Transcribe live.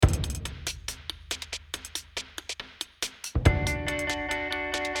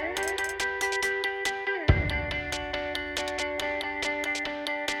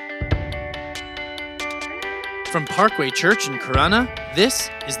From Parkway Church in Corunna, this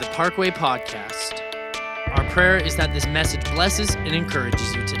is the Parkway Podcast. Our prayer is that this message blesses and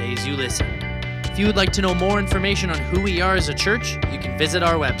encourages you today as you listen. If you would like to know more information on who we are as a church, you can visit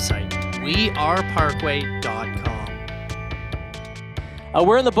our website, weareparkway.com.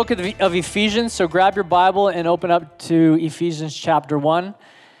 We're in the book of Ephesians, so grab your Bible and open up to Ephesians chapter 1.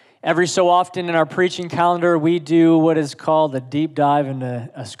 Every so often in our preaching calendar, we do what is called a deep dive into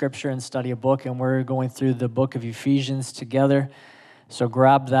a scripture and study a book, and we're going through the book of Ephesians together. So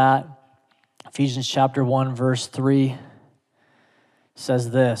grab that. Ephesians chapter 1, verse 3 says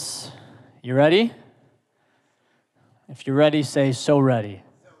this. You ready? If you're ready, say, so ready.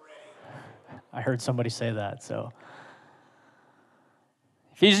 I heard somebody say that, so.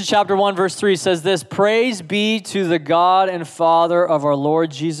 Ephesians chapter 1, verse 3 says this, Praise be to the God and Father of our Lord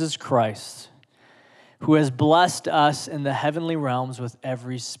Jesus Christ, who has blessed us in the heavenly realms with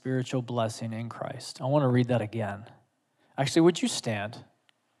every spiritual blessing in Christ. I want to read that again. Actually, would you stand?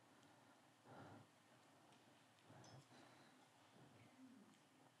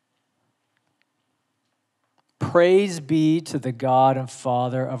 Praise be to the God and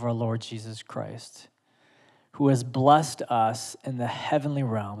Father of our Lord Jesus Christ, who has blessed us in the heavenly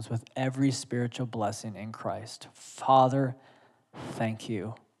realms with every spiritual blessing in Christ. Father, thank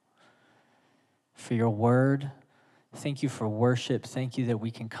you for your word. Thank you for worship. Thank you that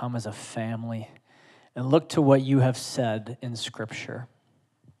we can come as a family and look to what you have said in Scripture.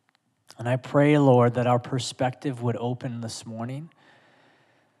 And I pray, Lord, that our perspective would open this morning,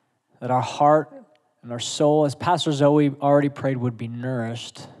 that our heart and our soul, as Pastor Zoe already prayed, would be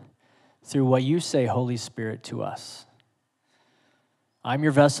nourished through what you say, Holy Spirit, to us. I'm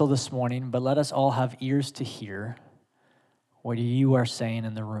your vessel this morning, but let us all have ears to hear what you are saying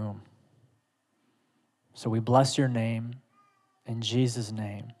in the room. So we bless your name. In Jesus'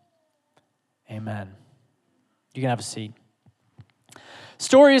 name, amen. You can have a seat.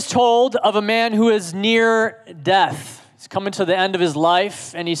 Story is told of a man who is near death. He's coming to the end of his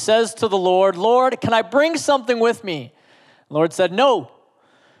life, and he says to the Lord, Lord, can I bring something with me? The Lord said, no.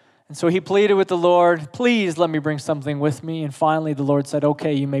 And so he pleaded with the Lord, please let me bring something with me. And finally, the Lord said,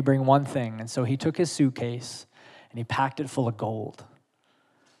 okay, you may bring one thing. And so he took his suitcase, and he packed it full of gold.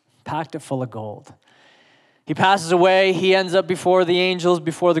 Packed it full of gold. He passes away. He ends up before the angels,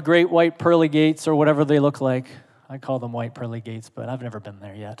 before the great white pearly gates, or whatever they look like. I call them white pearly gates, but I've never been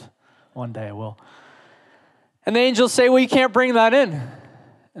there yet. One day I will. And the angels say, well, you can't bring that in.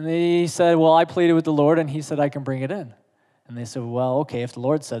 And he said, well, I pleaded with the Lord, and he said, I can bring it in. And they said, well, okay, if the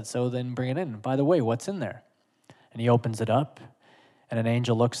Lord said so, then bring it in. By the way, what's in there? And he opens it up, and an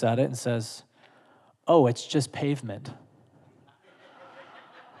angel looks at it and says, oh, it's just pavement.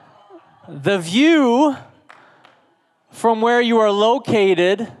 The view from where you are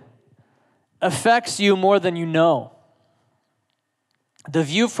located affects you more than you know. The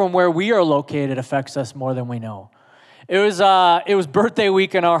view from where we are located affects us more than we know. It was birthday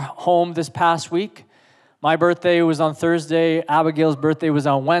week in our home this past week. My birthday was on Thursday. Abigail's birthday was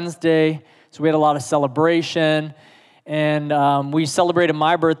on Wednesday. So we had a lot of celebration. And we celebrated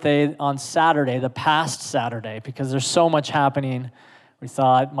my birthday on Saturday, the past Saturday, because there's so much happening.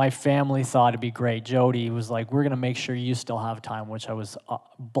 My family thought it'd be great. Jody was like, we're going to make sure you still have time, which I was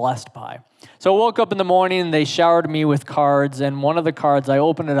blessed by. So I woke up in the morning, and they showered me with cards. And one of the cards, I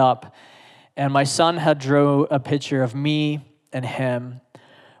opened it up, and my son had drew a picture of me and him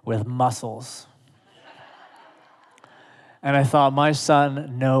with muscles. And I thought, my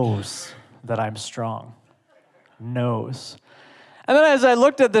son knows that I'm strong. Knows. And then as I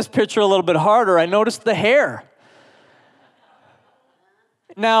looked at this picture a little bit harder, I noticed the hair.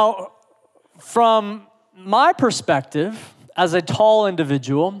 Now, from my perspective, as a tall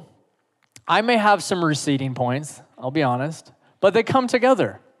individual, I may have some receding points, I'll be honest, but they come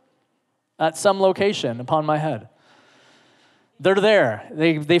together at some location upon my head. They're there.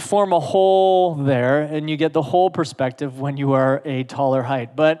 They form a whole there, and you get the whole perspective when you are a taller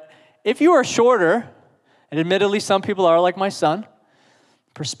height. But if you are shorter, and admittedly some people are like my son,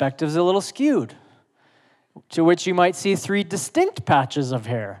 perspective's a little skewed, to which you might see 3 distinct patches of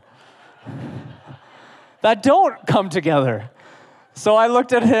hair that don't come together. So I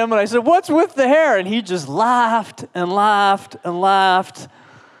looked at him and I said, what's with the hair? And he just laughed and laughed and laughed.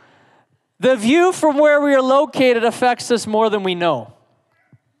 The view from where we are located affects us more than we know.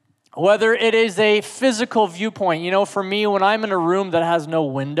 Whether it is a physical viewpoint. You know, for me, when I'm in a room that has no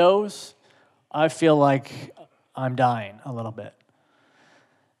windows, I feel like I'm dying a little bit.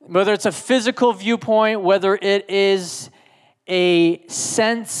 Whether it's a physical viewpoint, whether it is a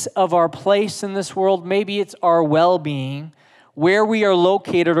sense of our place in this world, maybe it's our well-being, where we are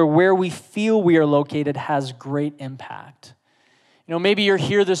located or where we feel we are located has great impact. You know, maybe you're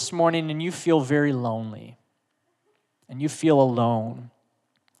here this morning and you feel very lonely and you feel alone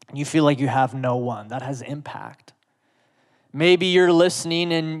and you feel like you have no one. That has impact. Maybe you're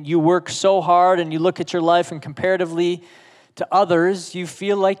listening and you work so hard and you look at your life and comparatively to others, you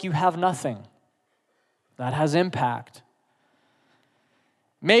feel like you have nothing. That has impact.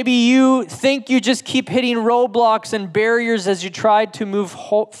 Maybe you think you just keep hitting roadblocks and barriers as you try to move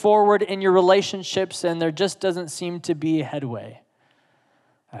forward in your relationships and there just doesn't seem to be headway.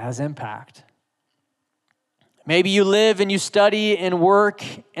 That has impact. Maybe you live and you study and work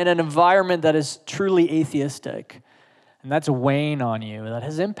in an environment that is truly atheistic, and that's weighing on you. That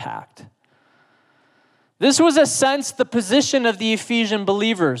has impact. This was a sense the position of the Ephesian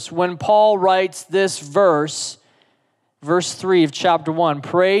believers when Paul writes this verse 3 of chapter 1,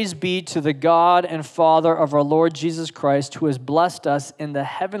 praise be to the God and Father of our Lord Jesus Christ, who has blessed us in the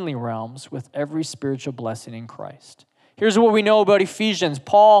heavenly realms with every spiritual blessing in Christ. Here's what we know about Ephesians.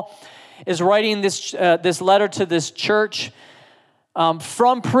 Paul is writing this letter to this church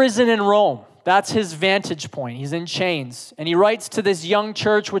from prison in Rome. That's his vantage point. He's in chains. And he writes to this young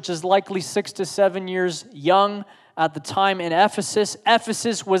church, which is likely 6 to 7 years young at the time in Ephesus.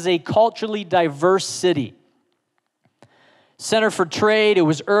 Ephesus was a culturally diverse city. Center for trade, it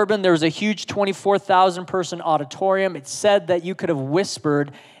was urban. There was a huge 24,000 person auditorium. It said that you could have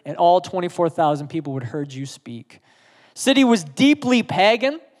whispered and all 24,000 people would have heard you speak. City was deeply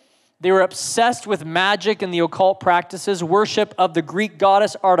pagan. They were obsessed with magic and the occult practices. Worship of the Greek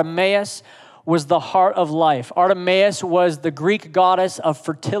goddess Artemis was the heart of life. Artemis was the Greek goddess of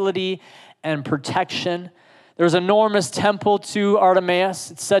fertility and protection. There was an enormous temple to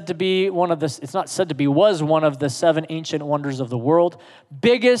Artemis. It's said to be was one of the 7 ancient wonders of the world.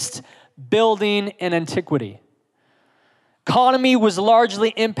 Biggest building in antiquity. Economy was largely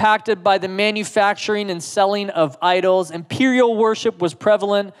impacted by the manufacturing and selling of idols. Imperial worship was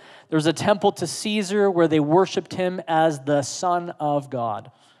prevalent. There was a temple to Caesar where they worshiped him as the Son of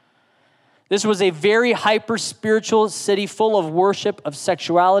God. This was a very hyper-spiritual city full of worship of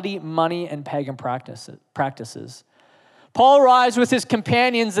sexuality, money, and pagan practices. Paul arrives with his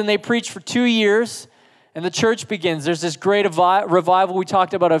companions and they preach for 2 years and the church begins. There's this great revival we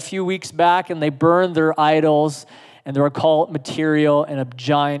talked about a few weeks back, and they burn their idols and their occult material in a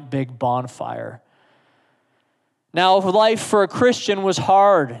giant big bonfire. Now, life for a Christian was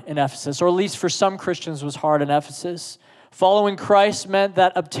hard in Ephesus, or at least for some Christians was hard in Ephesus. Following Christ meant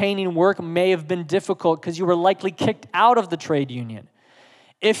that obtaining work may have been difficult because you were likely kicked out of the trade union.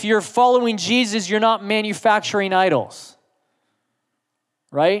 If you're following Jesus, you're not manufacturing idols,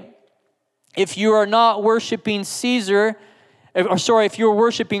 right? If you are not worshiping if you're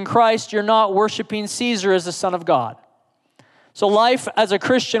worshiping Christ, you're not worshiping Caesar as the Son of God. So life as a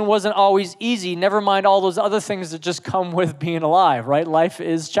Christian wasn't always easy, never mind all those other things that just come with being alive, right? Life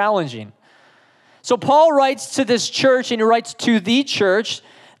is challenging. So Paul writes to this church, and he writes to the church,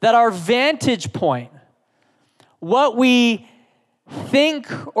 that our vantage point, what we think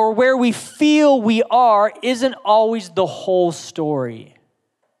or where we feel we are, isn't always the whole story.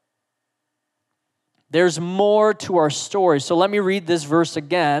 There's more to our story. So let me read this verse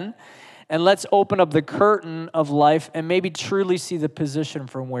again, and let's open up the curtain of life and maybe truly see the position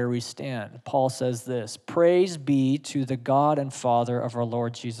from where we stand. Paul says this, praise be to the God and Father of our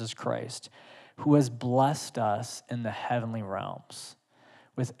Lord Jesus Christ, who has blessed us in the heavenly realms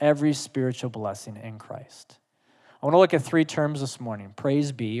with every spiritual blessing in Christ. I want to look at 3 terms this morning,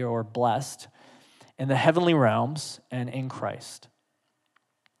 praise be or blessed in the heavenly realms and in Christ.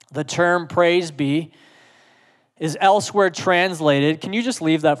 The term praise be is elsewhere translated. Can you just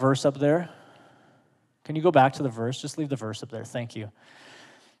leave that verse up there? Can you go back to the verse? Just leave the verse up there. Thank you.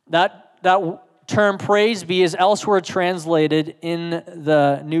 That term praise be is elsewhere translated in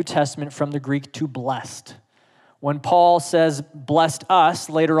the New Testament from the Greek to blessed. When Paul says blessed us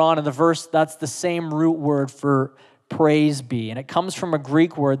later on in the verse, that's the same root word for praise be. And it comes from a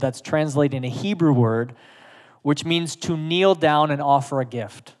Greek word that's translated a Hebrew word, which means to kneel down and offer a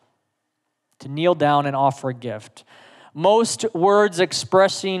gift. To kneel down and offer a gift. Most words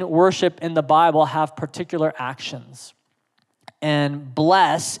expressing worship in the Bible have particular actions. And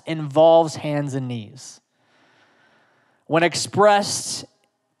bless involves hands and knees. When expressed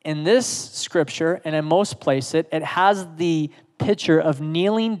in this scripture, and in most places, it has the picture of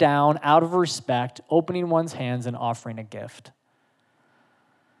kneeling down out of respect, opening one's hands, and offering a gift.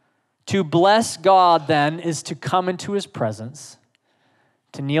 To bless God, then, is to come into his presence,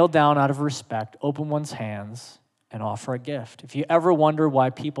 to kneel down out of respect, open one's hands, and offer a gift. If you ever wonder why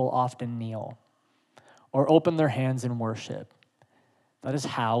people often kneel or open their hands in worship, That is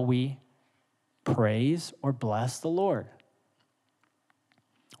how we praise or bless the Lord.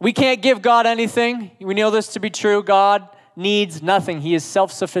 We can't give God anything. We know this to be true. God needs nothing. He is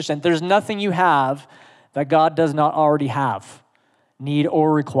self-sufficient. There's nothing you have that God does not already have, need,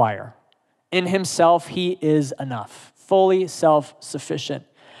 or require. In himself, he is enough, fully self-sufficient.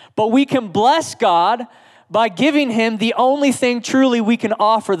 But we can bless God by giving him the only thing truly we can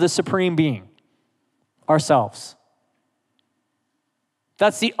offer the supreme being, ourselves.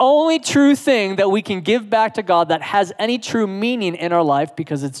 That's the only true thing that we can give back to God that has any true meaning in our life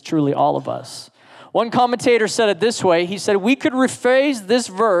because it's truly all of us. One commentator said it this way. He said, we could rephrase this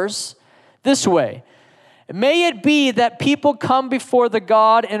verse this way. May it be that people come before the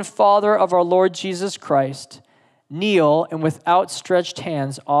God and Father of our Lord Jesus Christ, kneel, and with outstretched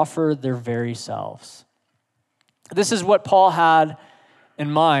hands offer their very selves. This is what Paul had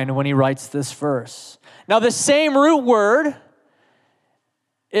in mind when he writes this verse. Now, the same root word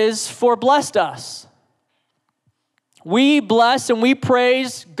is for blessed us. We bless and we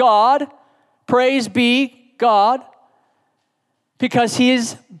praise God. Praise be God, because he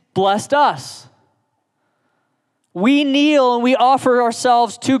has blessed us. We kneel and we offer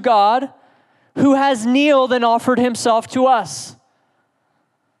ourselves to God, who has kneeled and offered himself to us.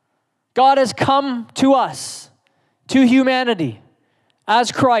 God has come to us, to humanity,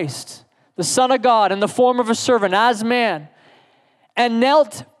 as Christ, the Son of God, in the form of a servant, as man, and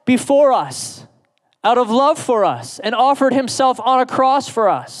knelt before us out of love for us and offered himself on a cross for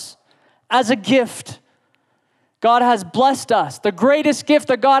us as a gift. God has blessed us. The greatest gift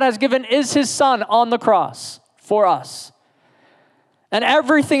that God has given is his Son on the cross for us. And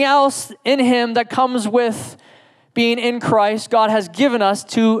everything else in him that comes with being in Christ, God has given us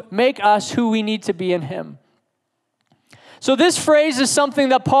to make us who we need to be in him. So this phrase is something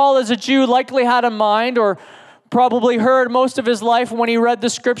that Paul, as a Jew, likely had in mind or probably heard most of his life when he read the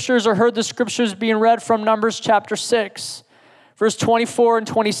scriptures or heard the scriptures being read from Numbers chapter 6. Verse 24 and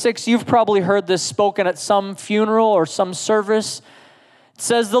 26, you've probably heard this spoken at some funeral or some service. It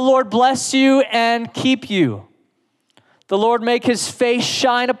says, the Lord bless you and keep you. The Lord make his face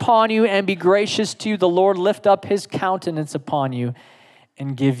shine upon you and be gracious to you. The Lord lift up his countenance upon you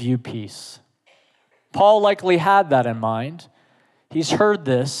and give you peace. Paul likely had that in mind. He's heard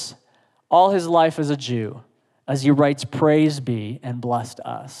this all his life as a Jew, as he writes, praise be and blessed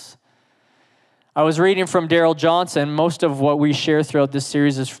us. I was reading from Darrell Johnson. Most of what we share throughout this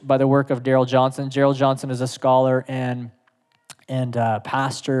series is by the work of Darrell Johnson. Darrell Johnson is a scholar and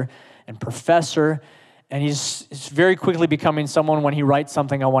pastor and professor, and he's very quickly becoming someone, when he writes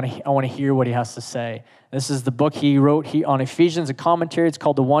something, I want to hear what he has to say. This is the book he wrote on Ephesians, a commentary. It's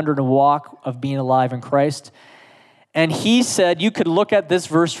called The Wonder and Walk of Being Alive in Christ. And he said you could look at this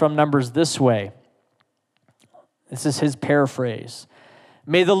verse from Numbers this way. This is his paraphrase.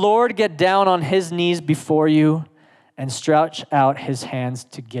 May the Lord get down on his knees before you and stretch out his hands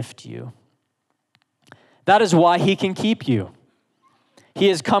to gift you. That is why he can keep you. He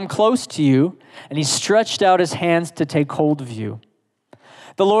has come close to you, and he stretched out his hands to take hold of you.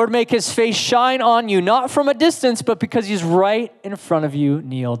 The Lord make his face shine on you, not from a distance, but because he's right in front of you,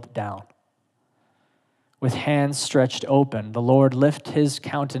 kneeled down. With hands stretched open, the Lord lift his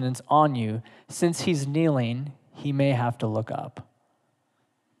countenance on you. Since he's kneeling, he may have to look up.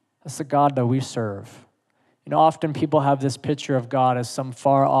 That's the God that we serve. You know, often people have this picture of God as some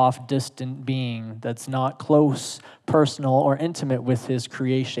far-off, distant being that's not close, personal, or intimate with his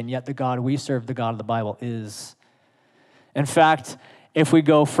creation, yet the God we serve, the God of the Bible, is. In fact, if we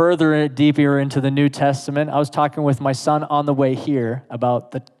go further deeper into the New Testament, I was talking with my son on the way here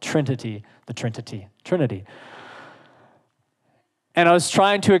about the Trinity. And I was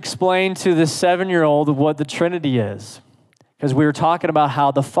trying to explain to this 7-year-old what the Trinity is. Because we were talking about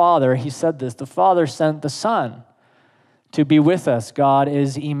how the Father, he said this, the Father sent the Son to be with us. God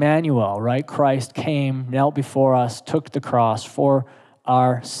is Emmanuel, right? Christ came, knelt before us, took the cross for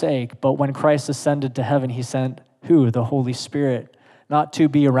our sake. But when Christ ascended to heaven, he sent who? The Holy Spirit, not to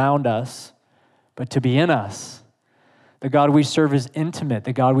be around us, but to be in us. The God we serve is intimate.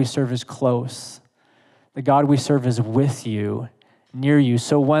 The God we serve is close. The God we serve is with you, near you.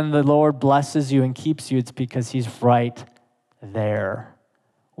 So when the Lord blesses you and keeps you, it's because he's right there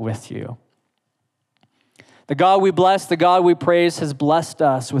with you. The God we bless, the God we praise, has blessed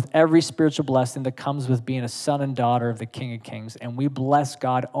us with every spiritual blessing that comes with being a son and daughter of the King of Kings. And we bless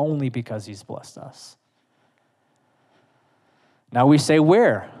God only because he's blessed us. Now we say,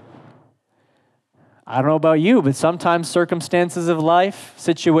 where? I don't know about you, but sometimes circumstances of life,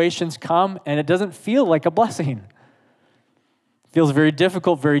 situations come, and it doesn't feel like a blessing. It feels very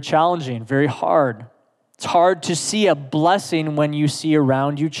difficult, very challenging, very hard. It's hard to see a blessing when you see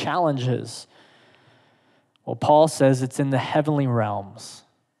around you challenges. Well, Paul says it's in the heavenly realms.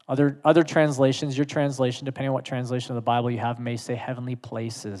 Other translations, your translation, depending on what translation of the Bible you have, may say heavenly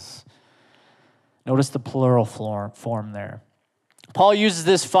places. Notice the plural form there. Paul uses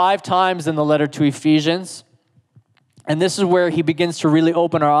this 5 times in the letter to Ephesians. And this is where he begins to really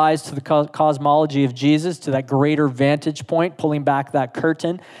open our eyes to the cosmology of Jesus, to that greater vantage point, pulling back that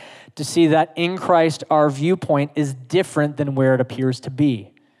curtain to see that in Christ our viewpoint is different than where it appears to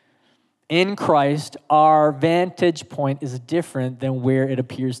be. In Christ, our vantage point is different than where it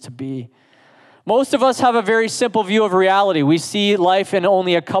appears to be. Most of us have a very simple view of reality. We see life in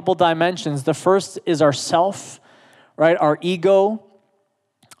only a couple dimensions. The first is our self, right? Our ego,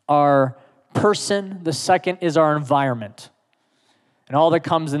 our person. The second is our environment and all that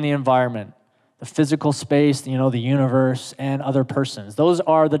comes in the environment, the physical space, the universe, and other persons. Those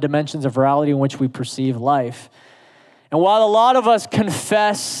are the dimensions of reality in which we perceive life. And while a lot of us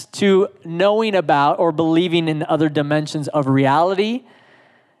confess to knowing about or believing in other dimensions of reality,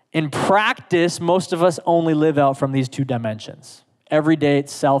 in practice, most of us only live out from these 2 dimensions. Every day,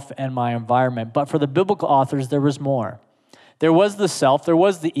 it's self and my environment. But for the biblical authors, there was more. There was the self, there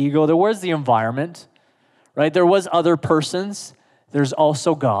was the ego, there was the environment, right? There was other persons. There's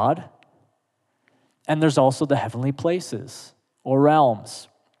also God. And there's also the heavenly places or realms.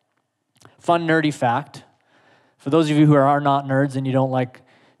 Fun nerdy fact. For those of you who are not nerds and you don't like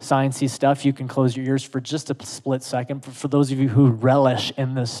sciencey stuff, you can close your ears for just a split second. But for those of you who relish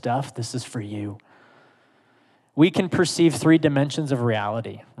in this stuff, this is for you. We can perceive 3 dimensions of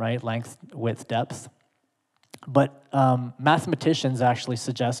reality, right? Length, width, depth. But mathematicians actually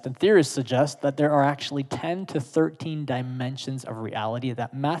suggest, and theorists suggest, that there are actually 10 to 13 dimensions of reality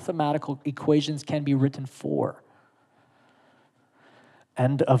that mathematical equations can be written for.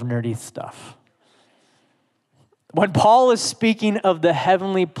 End of nerdy stuff. When Paul is speaking of the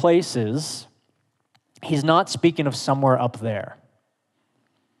heavenly places, he's not speaking of somewhere up there.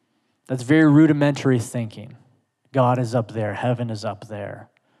 That's very rudimentary thinking. God is up there, heaven is up there.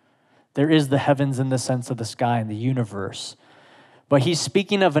 There is the heavens in the sense of the sky and the universe. But he's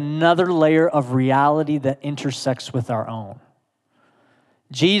speaking of another layer of reality that intersects with our own.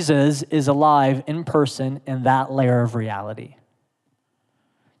 Jesus is alive in person in that layer of reality.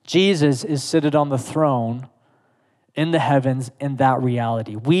 Jesus is seated on the throne in the heavens in that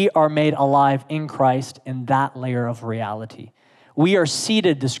reality. We are made alive in Christ in that layer of reality. We are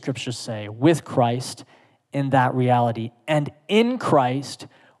seated, the scriptures say, with Christ in that reality. And in Christ,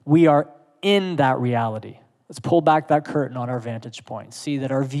 we are in that reality. Let's pull back that curtain on our vantage point. See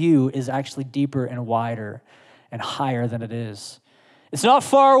that our view is actually deeper and wider and higher than it is. It's not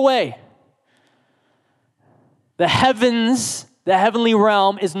far away. The heavens, the heavenly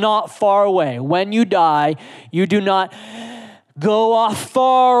realm is not far away. When you die, you do not go off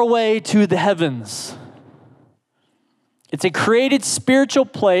far away to the heavens. It's a created spiritual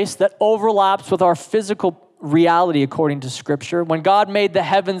place that overlaps with our physical reality according to Scripture. When God made the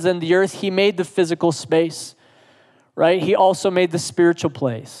heavens and the earth, He made the physical space, right? He also made the spiritual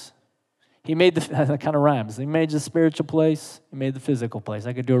place. He made that kind of rhymes. He made the spiritual place. He made the physical place.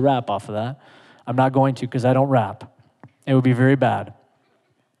 I could do a rap off of that. I'm not going to because I don't rap. It would be very bad.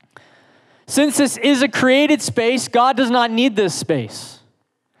 Since this is a created space, God does not need this space.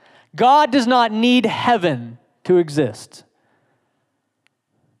 God does not need heaven to exist.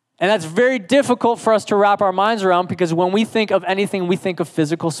 And that's very difficult for us to wrap our minds around because when we think of anything, we think of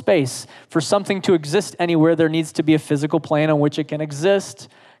physical space. For something to exist anywhere, there needs to be a physical plane on which it can exist.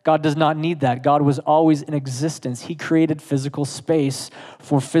 God does not need that. God was always in existence. He created physical space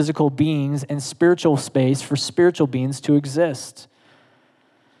for physical beings and spiritual space for spiritual beings to exist.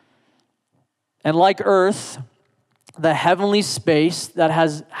 And like earth, the heavenly space that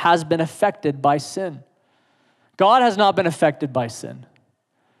has been affected by sin. God has not been affected by sin.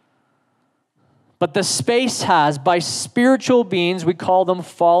 But the space has, by spiritual beings, we call them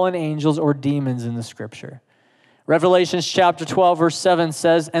fallen angels or demons in the Scripture. Revelations chapter 12, verse 7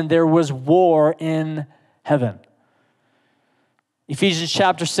 says, and there was war in heaven. Ephesians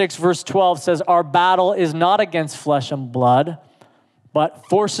chapter 6, verse 12 says, our battle is not against flesh and blood, but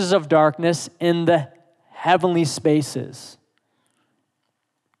forces of darkness in the heavenly spaces.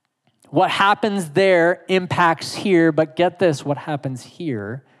 What happens there impacts here, but get this, what happens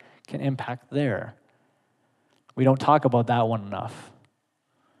here can impact there. We don't talk about that one enough.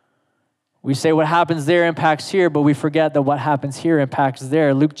 We say what happens there impacts here, but we forget that what happens here impacts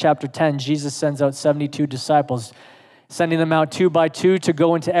there. Luke chapter 10, Jesus sends out 72 disciples, sending them out 2 by 2 to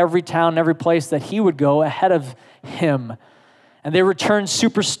go into every town, every place that he would go ahead of him. And they returned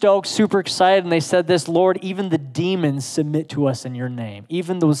super stoked, super excited, and they said this, Lord, even the demons submit to us in your name.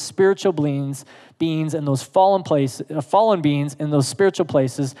 Even those spiritual beings and those fallen beings in those spiritual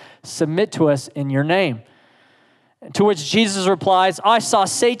places submit to us in your name. To which Jesus replies, I saw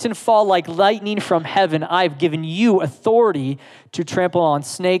Satan fall like lightning from heaven. I've given you authority to trample on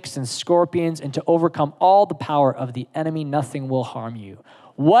snakes and scorpions and to overcome all the power of the enemy. Nothing will harm you.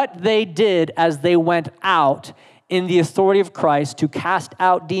 What they did as they went out in the authority of Christ to cast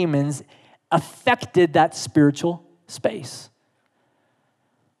out demons affected that spiritual space.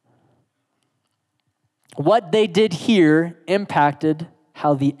 What they did here impacted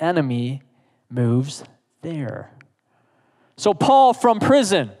how the enemy moves there. So Paul from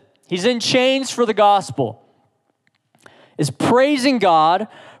prison, he's in chains for the gospel, is praising God,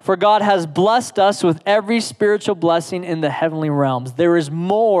 for God has blessed us with every spiritual blessing in the heavenly realms. There is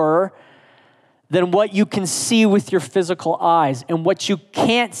more than what you can see with your physical eyes. And what you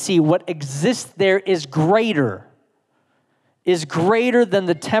can't see, what exists there is greater than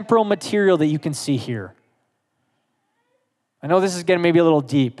the temporal material that you can see here. I know this is getting maybe a little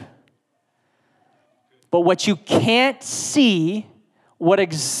deep. But what you can't see, what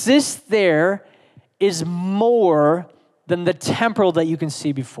exists there is more than the temporal that you can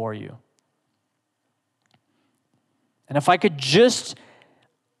see before you. And if I could just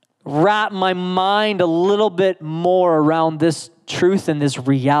wrap my mind a little bit more around this truth and this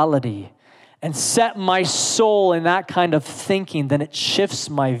reality and set my soul in that kind of thinking, then it shifts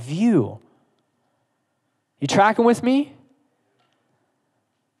my view. You tracking with me?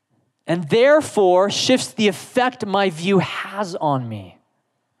 And therefore shifts the effect my view has on me.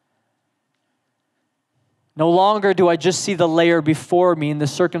 No longer do I just see the layer before me and the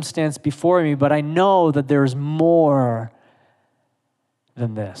circumstance before me, but I know that there's more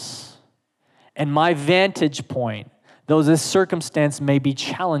than this. And my vantage point, though this circumstance may be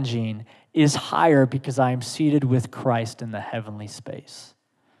challenging, is higher because I am seated with Christ in the heavenly space.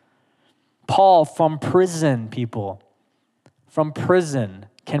 Paul from prison, people, from prison,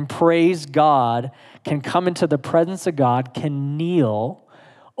 can praise God, can come into the presence of God, can kneel,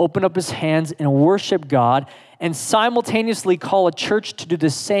 open up his hands and worship God, and simultaneously call a church to do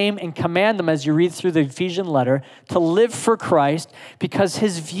the same and command them, as you read through the Ephesians letter, to live for Christ because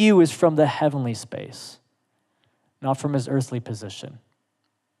his view is from the heavenly space, not from his earthly position.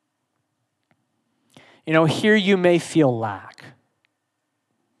 You know, here you may feel lack,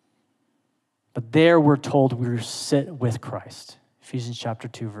 but there we're told we sit with Christ. Ephesians chapter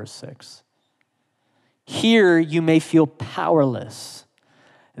 2, verse 6. Here you may feel powerless.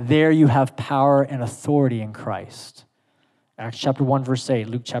 There you have power and authority in Christ. Acts chapter 1, verse 8.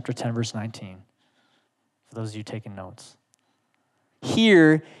 Luke chapter 10, verse 19. For those of you taking notes.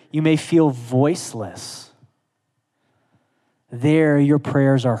 Here you may feel voiceless. There your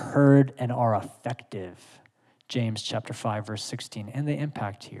prayers are heard and are effective. James chapter 5, verse 16. And they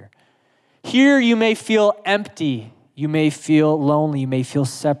impact here. Here you may feel empty. You may feel lonely. You may feel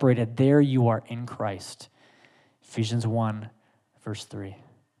separated. There you are in Christ. Ephesians 1, verse 3.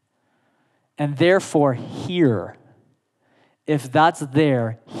 And therefore here, if that's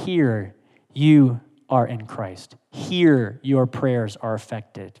there, here you are in Christ. Here your prayers are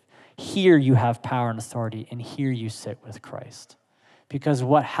effective. Here you have power and authority, and here you sit with Christ. Because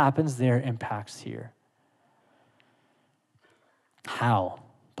what happens there impacts here. How?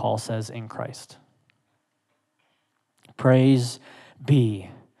 Paul says, in Christ. Praise be.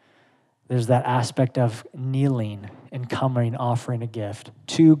 There's that aspect of kneeling and coming, offering a gift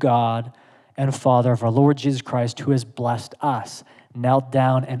to God and Father of our Lord Jesus Christ, who has blessed us, knelt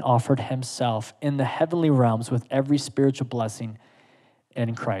down and offered himself in the heavenly realms with every spiritual blessing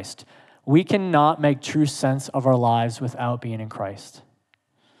in Christ. We cannot make true sense of our lives without being in Christ.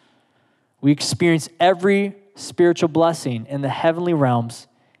 We experience every spiritual blessing in the heavenly realms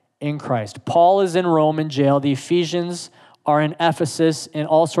in Christ. Paul is in Rome in jail. The Ephesians are in Ephesus in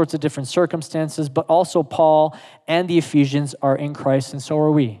all sorts of different circumstances, but also Paul and the Ephesians are in Christ, and so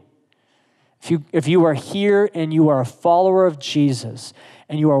are we. If you are here and you are a follower of Jesus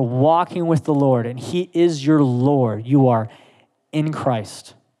and you are walking with the Lord and he is your Lord, you are in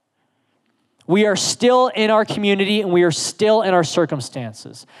Christ. We are still in our community and we are still in our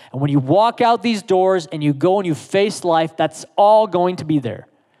circumstances. And when you walk out these doors and you go and you face life, that's all going to be there.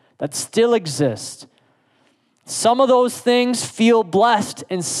 That still exists. Some of those things feel blessed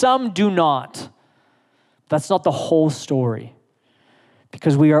and some do not. That's not the whole story.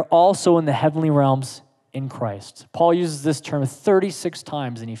 Because we are also in the heavenly realms in Christ. Paul uses this term 36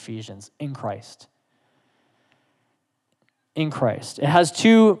 times in Ephesians, in Christ. In Christ. It has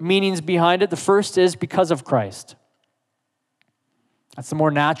two meanings behind it. The first is because of Christ. That's the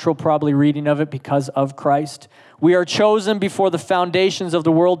more natural, probably, reading of it, because of Christ. We are chosen before the foundations of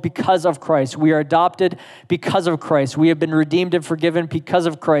the world because of Christ. We are adopted because of Christ. We have been redeemed and forgiven because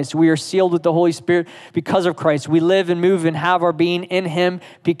of Christ. We are sealed with the Holy Spirit because of Christ. We live and move and have our being in Him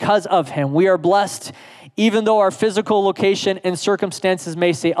because of Him. We are blessed even though our physical location and circumstances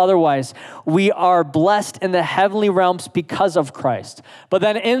may say otherwise. We are blessed in the heavenly realms because of Christ. But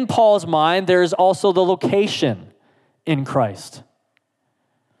then in Paul's mind, there is also the location in Christ.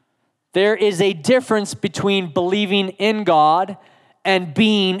 There is a difference between believing in God and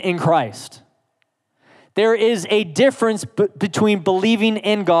being in Christ. There is a difference between believing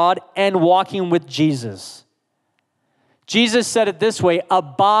in God and walking with Jesus. Jesus said it this way,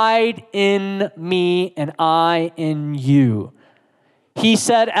 "Abide in me and I in you." He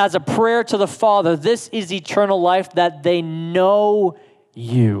said as a prayer to the Father, "This is eternal life, that they know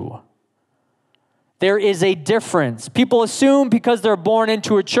you." There is a difference. People assume because they're born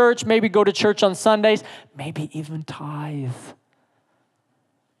into a church, maybe go to church on Sundays, maybe even tithe,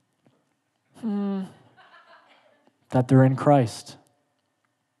 that they're in Christ.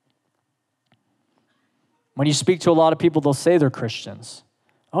 When you speak to a lot of people, they'll say they're Christians.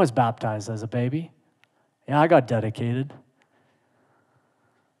 I was baptized as a baby. Yeah, I got dedicated.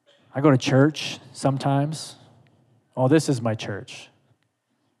 I go to church sometimes. Oh, this is my church.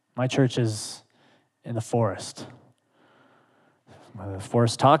 My church is in the forest. The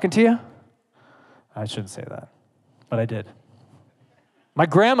forest talking to you? I shouldn't say that, but I did. My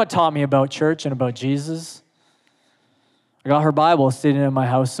grandma taught me about church and about Jesus. I got her Bible sitting in my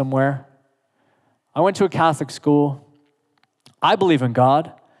house somewhere. I went to a Catholic school. I believe in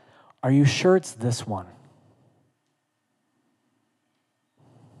God. Are you sure it's this one?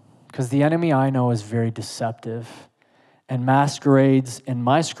 Because the enemy I know is very deceptive and masquerades in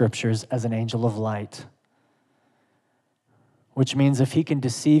my scriptures as an angel of light. Which means if he can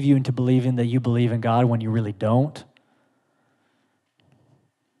deceive you into believing that you believe in God when you really don't,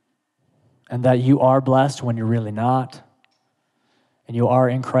 and that you are blessed when you're really not, and you are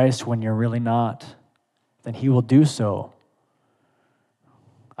in Christ when you're really not, then he will do so.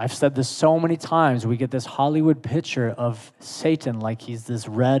 I've said this so many times. We get this Hollywood picture of Satan like he's this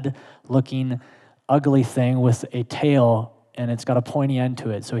red-looking ugly thing with a tail, and it's got a pointy end to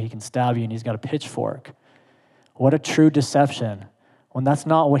it so he can stab you, and he's got a pitchfork. What a true deception, when that's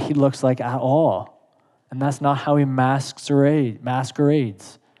not what he looks like at all. And that's not how he masquerades.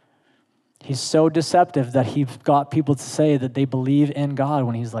 He's so deceptive that he's got people to say that they believe in God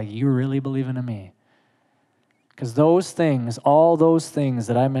when he's like, you really believe in me? Because those things, all those things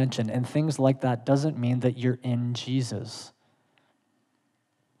that I mentioned, and things like that doesn't mean that you're in Jesus.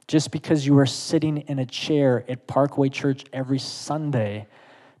 Just because you are sitting in a chair at Parkway Church every Sunday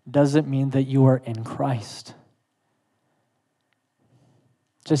doesn't mean that you are in Christ.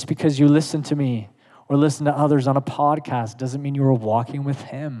 Just because you listen to me or listen to others on a podcast doesn't mean you are walking with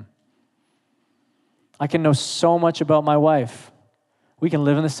him. I can know so much about my wife. We can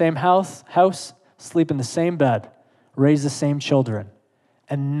live in the same house, sleep in the same bed, raise the same children,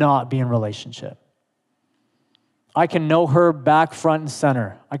 and not be in relationship. I can know her back, front, and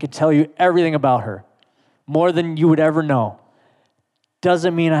center. I could tell you everything about her, more than you would ever know.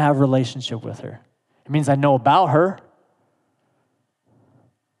 Doesn't mean I have a relationship with her. It means I know about her.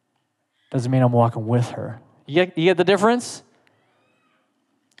 Doesn't mean I'm walking with her. You get the difference?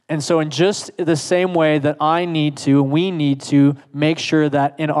 And so in just the same way that I need to, and we need to make sure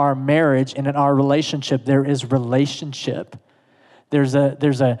that in our marriage and in our relationship, there is relationship. There's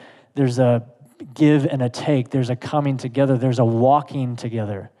a give and a take. There's a coming together. There's a walking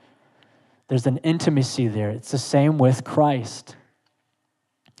together. There's an intimacy there. It's the same with Christ.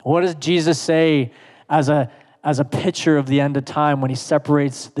 What does Jesus say as a picture of the end of time when he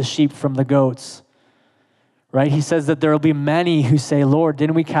separates the sheep from the goats? Right? He says that there will be many who say, Lord,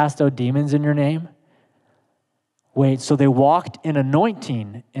 didn't we cast out demons in your name? Wait, so they walked in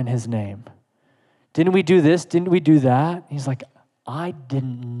anointing in his name. Didn't we do this? Didn't we do that? He's like, I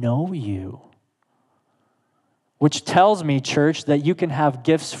didn't know you. Which tells me, church, that you can have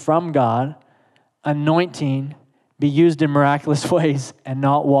gifts from God, anointing, be used in miraculous ways, and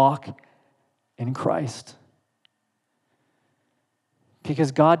not walk in Christ.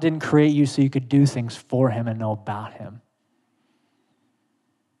 Because God didn't create you so you could do things for him and know about him.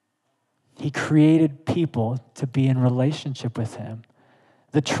 He created people to be in relationship with him.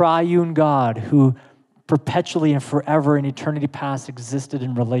 The triune God who perpetually and forever in eternity past existed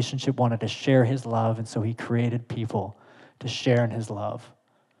in relationship, wanted to share his love, and so he created people to share in his love.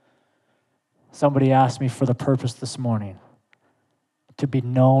 Somebody asked me for the purpose this morning, to be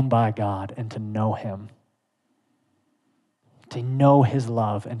known by God and to know him. to know his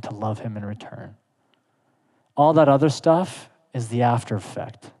love and to love him in return. All that other stuff is the after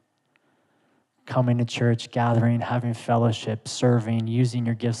effect. Coming to church, gathering, having fellowship, serving, using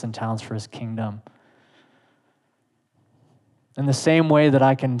your gifts and talents for his kingdom. In the same way that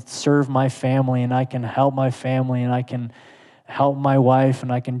I can serve my family and I can help my family and I can help my wife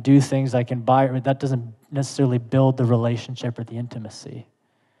and I can do things, I can buy, that doesn't necessarily build the relationship or the intimacy.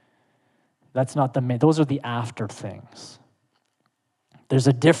 That's not the main, those are the after things. There's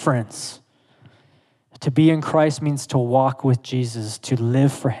a difference. To be in Christ means to walk with Jesus, to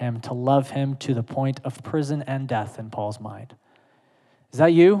live for him, to love him to the point of prison and death in Paul's mind. Is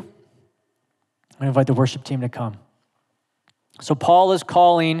that you? I invite the worship team to come. So Paul is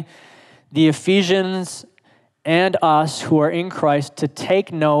calling the Ephesians and us who are in Christ to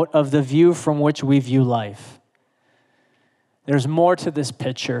take note of the view from which we view life. There's more to this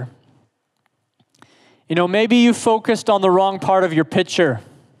picture. You know, maybe you focused on the wrong part of your picture.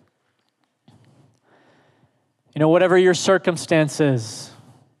 You know, whatever your circumstance is.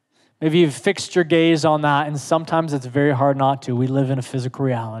 Maybe you've fixed your gaze on that, and sometimes it's very hard not to. We live in a physical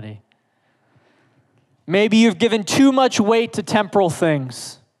reality. Maybe you've given too much weight to temporal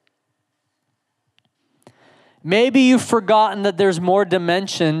things. Maybe you've forgotten that there's more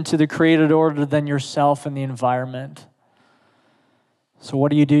dimension to the created order than yourself and the environment. So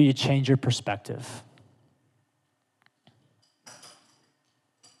what do? You change your perspective.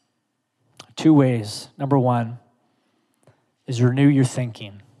 2 ways. Number 1 is renew your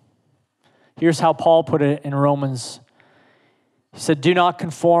thinking. Here's how Paul put it in Romans. He said, do not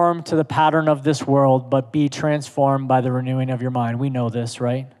conform to the pattern of this world, but be transformed by the renewing of your mind. We know this,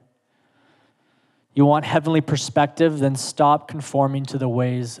 right? You want heavenly perspective, then stop conforming to the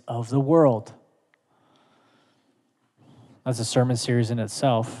ways of the world. That's a sermon series in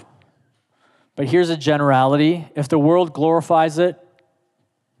itself. But here's a generality. If the world glorifies it,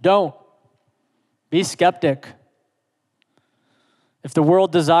 don't. Be skeptic. If the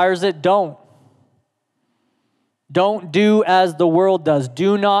world desires it, don't. Don't do as the world does.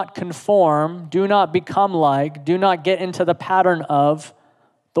 Do not conform. Do not become like. Do not get into the pattern of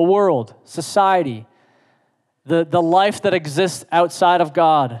the world, society, the life that exists outside of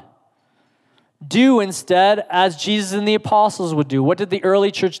God. Do instead as Jesus and the apostles would do. What did the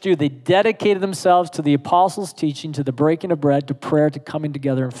early church do? They dedicated themselves to the apostles' teaching, to the breaking of bread, to prayer, to coming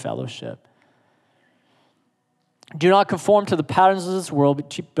together in fellowship. Do not conform to the patterns of this world,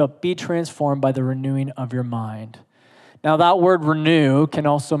 but be transformed by the renewing of your mind. Now, that word renew can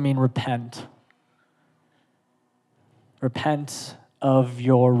also mean repent. Repent of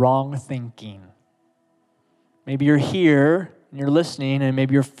your wrong thinking. Maybe you're here and you're listening, and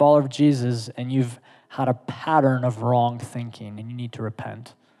maybe you're a follower of Jesus and you've had a pattern of wrong thinking and you need to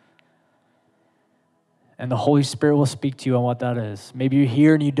repent. And the Holy Spirit will speak to you on what that is. Maybe you're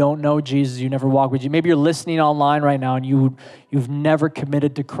here and you don't know Jesus, you never walk with you. Maybe you're listening online right now and you've never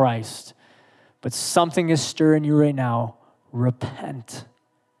committed to Christ, but something is stirring you right now. Repent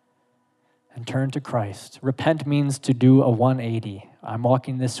and turn to Christ. Repent means to do a 180. I'm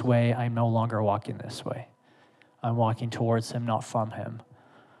walking this way. I'm no longer walking this way. I'm walking towards him, not from him.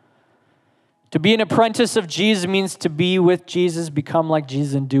 To be an apprentice of Jesus means to be with Jesus, become like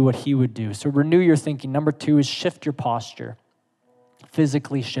Jesus, and do what he would do. So renew your thinking. Number 2 is shift your posture.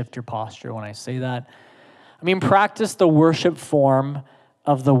 Physically shift your posture. When I say that, I mean practice the worship form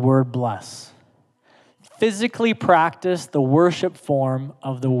of the word bless. Physically practice the worship form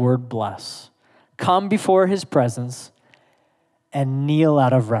of the word bless. Come before his presence and kneel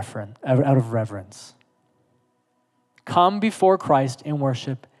out of reverence. Come before Christ in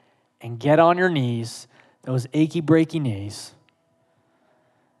worship and get on your knees, those achy, breaky knees,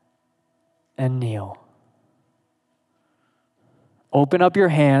 and kneel. Open up your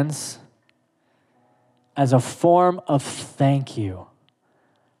hands as a form of thank you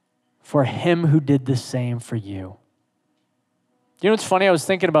for him who did the same for you. You know what's funny? I was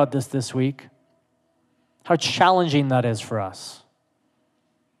thinking about this week. How challenging that is for us.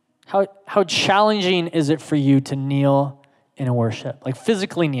 How challenging is it for you to kneel in worship? Like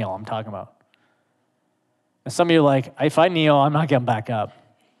physically kneel, I'm talking about. And some of you are like, if I kneel, I'm not getting back up.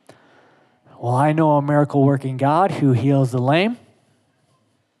 Well, I know a miracle-working God who heals the lame.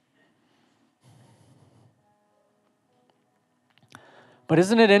 But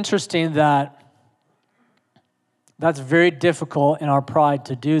isn't it interesting that that's very difficult in our pride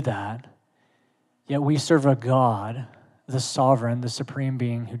to do that, yet we serve a God, the sovereign, the supreme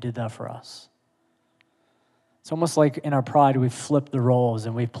being who did that for us. It's almost like in our pride, we've flipped the roles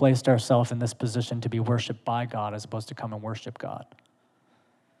and we've placed ourselves in this position to be worshiped by God as opposed to come and worship God.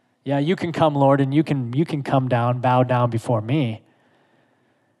 Yeah, you can come, Lord, and you can come down, bow down before me.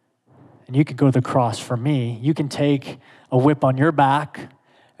 And you can go to the cross for me. You can take a whip on your back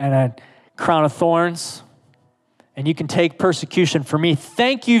and a crown of thorns, and you can take persecution for me.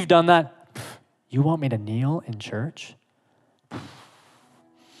 Thank you, you've done that. You want me to kneel in church?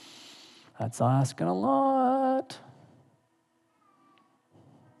 That's asking a lot.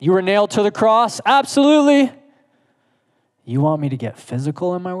 You were nailed to the cross? Absolutely. You want me to get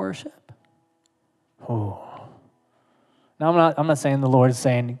physical in my worship? Oh. Now, I'm not saying the Lord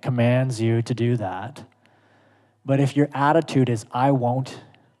commands you to do that. But if your attitude is, I won't,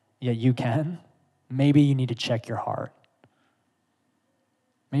 yet you can, maybe you need to check your heart.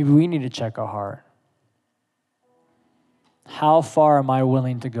 Maybe we need to check our heart. How far am I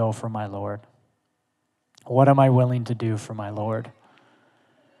willing to go for my Lord? What am I willing to do for my Lord?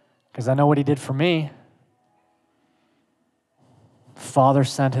 Because I know what he did for me. Father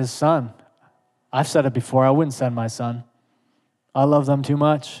sent his son. I've said it before, I wouldn't send my son. I love them too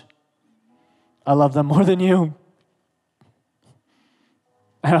much. I love them more than you.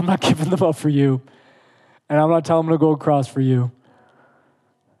 And I'm not giving them up for you. And I'm not telling them to go across for you.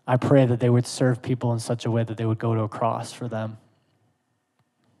 I pray that they would serve people in such a way that they would go to a cross for them.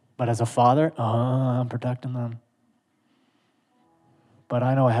 But as a father, I'm protecting them. But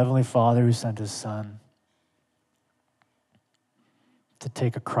I know a heavenly Father who sent his son to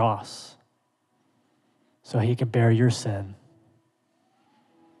take a cross so he can bear your sin.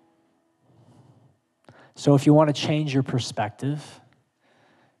 So if you want to change your perspective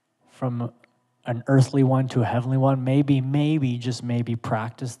from an earthly one to a heavenly one, maybe, just maybe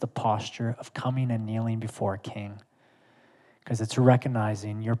practice the posture of coming and kneeling before a king. Because it's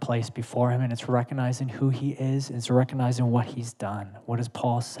recognizing your place before him, and it's recognizing who he is, and it's recognizing what he's done. What does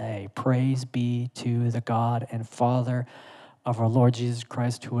Paul say? Praise be to the God and Father of our Lord Jesus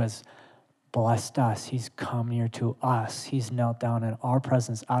Christ, who has blessed us. He's come near to us. He's knelt down in our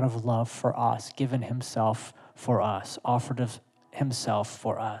presence out of love for us, given himself for us, offered himself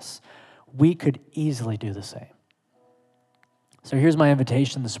for us. We could easily do the same. So here's my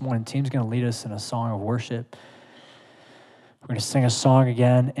invitation this morning. The team's going to lead us in a song of worship. We're going to sing a song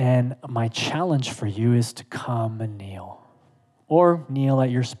again, and my challenge for you is to come and kneel, or kneel at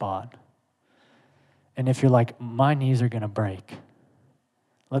your spot. And if you're like, my knees are going to break,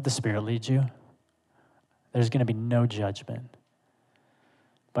 let the Spirit lead you. There's going to be no judgment.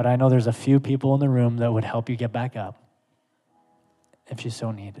 But I know there's a few people in the room that would help you get back up if you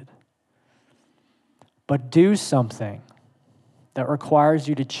so needed. But do something that requires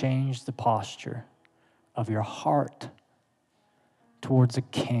you to change the posture of your heart towards a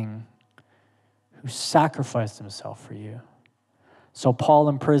king who sacrificed himself for you. So Paul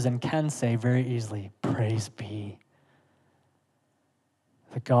in prison can say very easily, praise be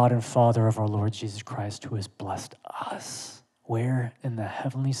the God and Father of our Lord Jesus Christ, who has blessed us. Where? In the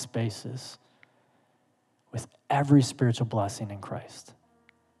heavenly spaces with every spiritual blessing in Christ.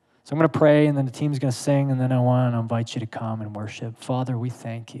 So I'm going to pray, and then the team's going to sing, and then I want to invite you to come and worship. Father, we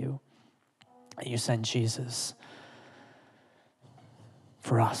thank you that you sent Jesus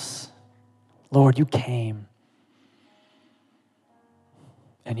for us. Lord, you came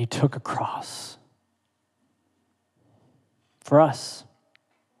and you took a cross for us.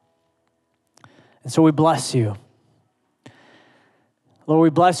 And so we bless you. Lord, we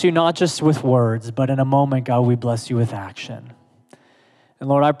bless you not just with words, but in a moment, God, we bless you with action. And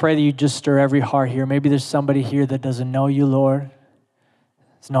Lord, I pray that you just stir every heart here. Maybe there's somebody here that doesn't know you, Lord.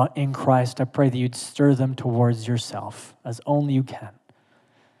 It's not in Christ. I pray that you'd stir them towards yourself as only you can.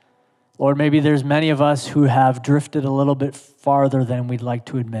 Lord, maybe there's many of us who have drifted a little bit farther than we'd like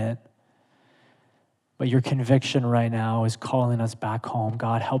to admit. But your conviction right now is calling us back home.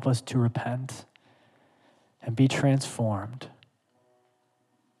 God, help us to repent and be transformed.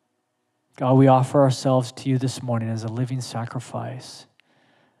 God, we offer ourselves to you this morning as a living sacrifice.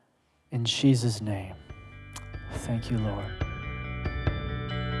 In Jesus' name, thank you, Lord.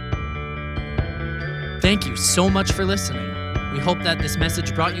 Thank you so much for listening. We hope that this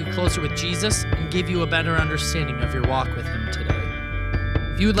message brought you closer with Jesus and gave you a better understanding of your walk with him today.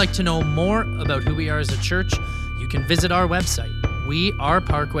 If you would like to know more about who we are as a church, you can visit our website,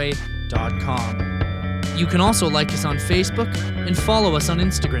 weareparkway.com. You can also like us on Facebook and follow us on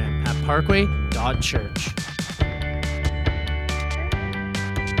Instagram at parkway.church.